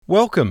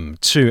Welcome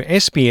to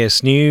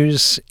SBS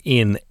News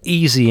in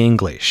Easy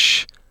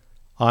English.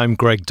 I'm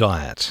Greg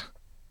Dyatt.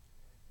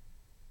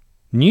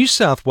 New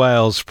South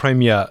Wales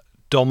Premier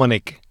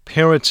Dominic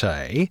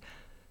Perrottet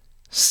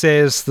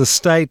says the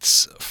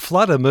state's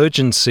flood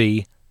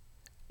emergency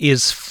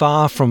is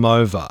far from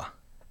over.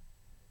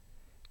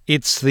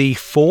 It's the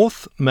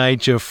fourth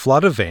major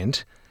flood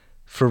event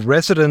for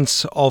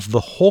residents of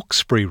the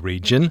Hawkesbury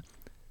region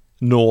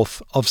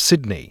north of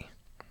Sydney.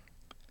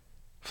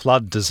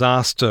 Flood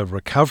disaster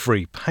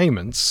recovery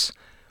payments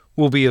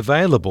will be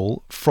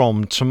available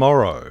from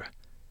tomorrow.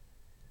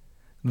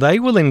 They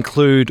will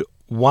include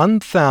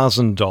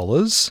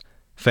 $1,000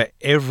 for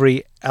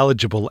every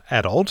eligible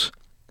adult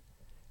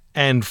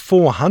and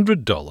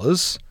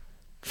 $400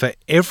 for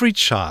every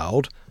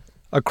child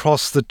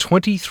across the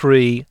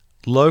 23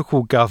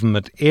 local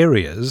government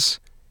areas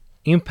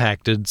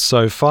impacted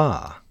so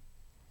far.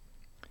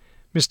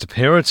 Mr.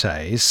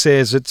 Perrottet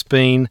says it's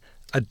been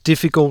a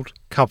difficult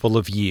couple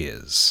of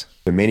years.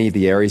 For many of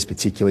the areas,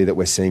 particularly that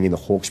we're seeing in the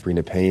Hawkesbury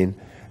Nepean,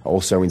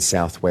 also in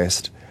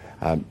southwest,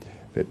 but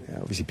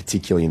obviously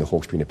particularly in the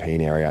Hawkesbury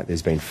Nepean area,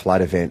 there's been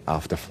flood event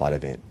after flood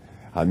event.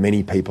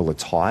 Many people are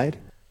tired.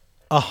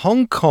 A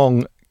Hong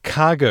Kong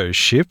cargo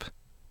ship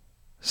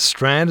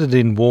stranded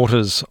in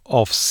waters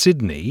off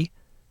Sydney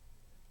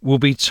will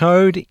be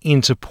towed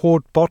into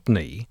Port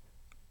Botany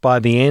by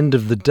the end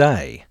of the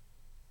day,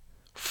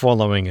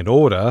 following an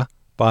order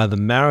by the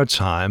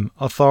Maritime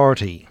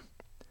Authority.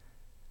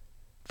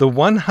 The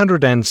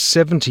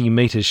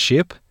 170-metre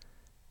ship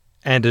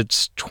and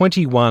its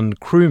 21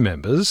 crew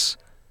members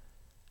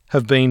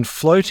have been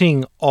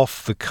floating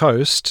off the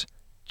coast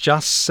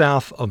just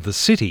south of the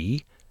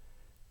city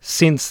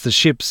since the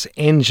ship's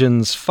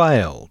engines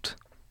failed.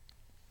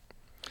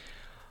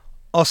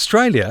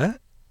 Australia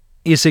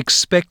is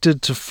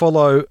expected to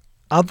follow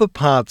other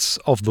parts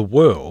of the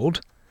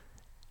world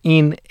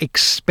in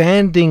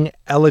expanding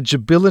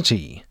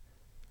eligibility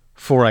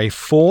for a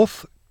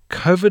fourth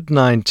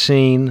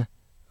COVID-19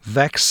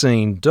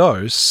 vaccine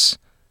dose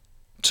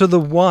to the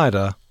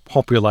wider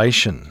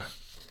population.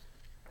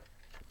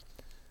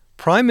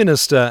 Prime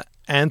Minister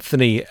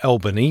Anthony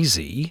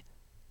Albanese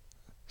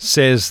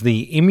says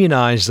the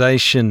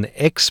immunisation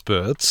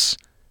experts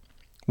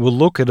will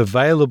look at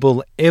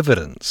available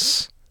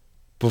evidence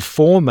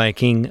before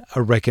making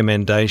a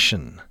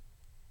recommendation.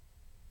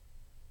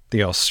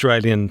 The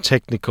Australian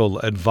Technical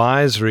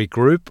Advisory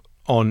Group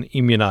on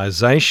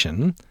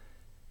Immunisation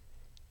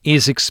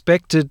is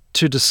expected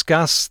to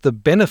discuss the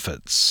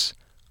benefits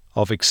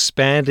of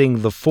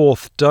expanding the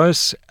fourth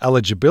dose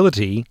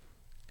eligibility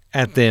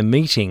at their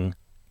meeting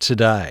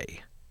today.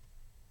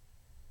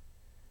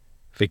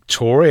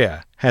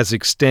 Victoria has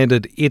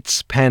extended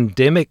its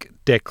pandemic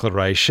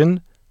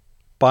declaration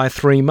by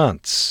 3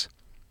 months.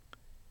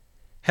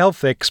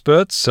 Health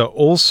experts are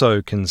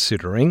also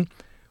considering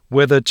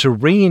whether to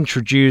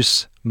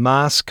reintroduce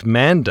mask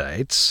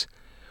mandates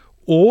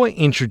or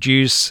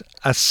introduce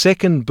a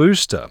second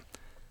booster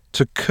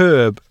to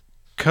curb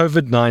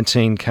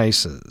COVID-19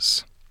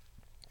 cases.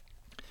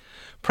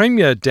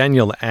 Premier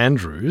Daniel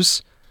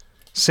Andrews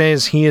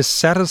says he is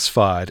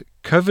satisfied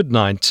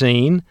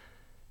COVID-19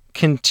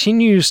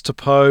 continues to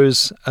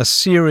pose a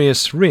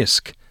serious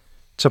risk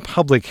to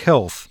public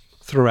health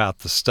throughout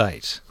the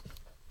state.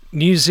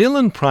 New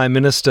Zealand Prime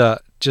Minister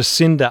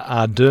Jacinda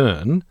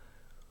Ardern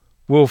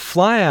will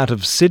fly out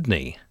of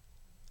Sydney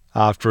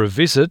after a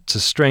visit to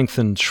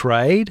strengthen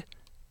trade,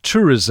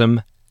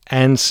 tourism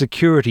and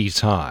security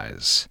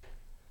ties.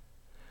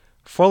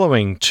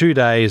 Following 2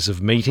 days of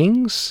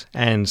meetings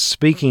and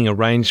speaking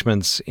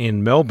arrangements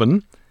in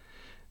Melbourne,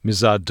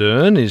 Ms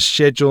Ardern is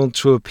scheduled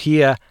to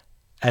appear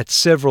at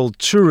several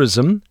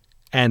tourism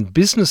and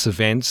business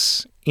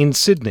events in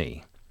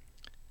Sydney.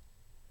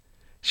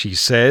 She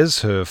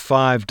says her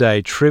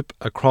 5-day trip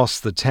across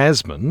the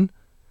Tasman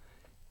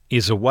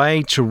is a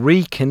way to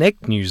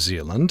reconnect New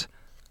Zealand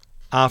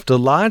after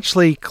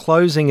largely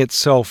closing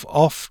itself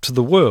off to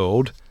the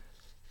world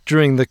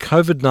during the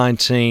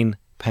COVID-19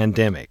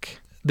 pandemic.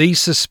 The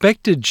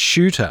suspected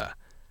shooter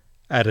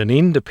at an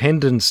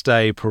Independence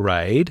Day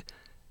parade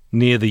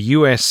near the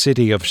US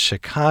city of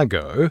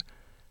Chicago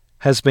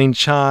has been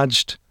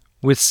charged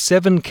with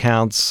 7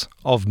 counts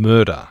of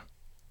murder.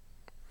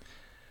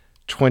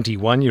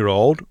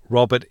 21-year-old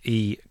Robert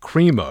E.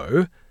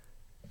 Cremo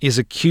is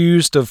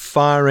accused of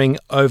firing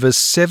over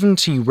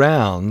 70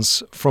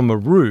 rounds from a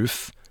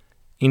roof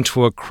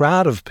into a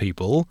crowd of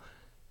people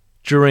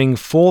during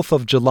 4th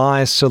of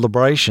July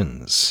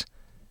celebrations,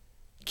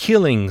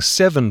 killing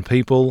 7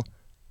 people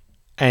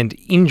and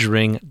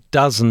injuring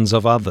dozens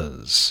of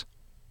others.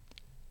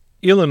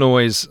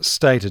 Illinois'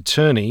 state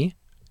attorney,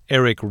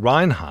 Eric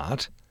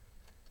Reinhardt,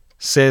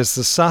 says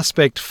the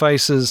suspect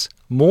faces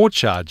more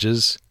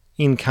charges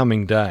in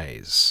coming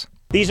days.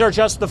 These are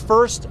just the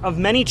first of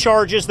many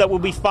charges that will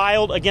be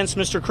filed against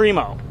Mr.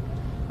 Cremo.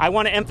 I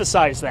want to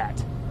emphasize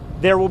that.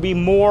 There will be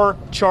more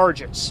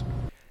charges.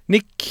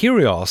 Nick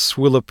Kyrgios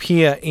will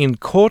appear in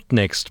court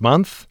next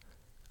month,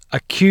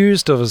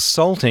 accused of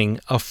assaulting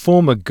a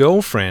former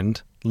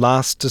girlfriend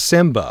last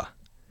December.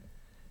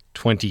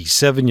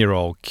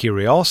 27-year-old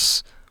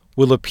Kyrgios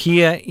will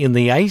appear in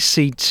the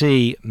ACT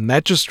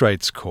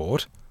Magistrates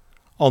Court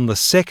on the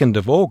 2nd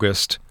of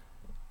August,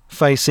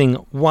 facing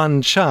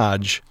one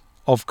charge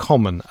of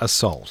common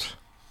assault.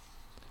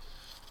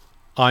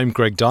 I'm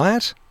Greg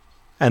Dyett,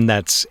 and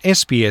that's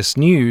SBS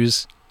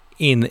News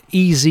in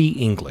easy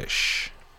English.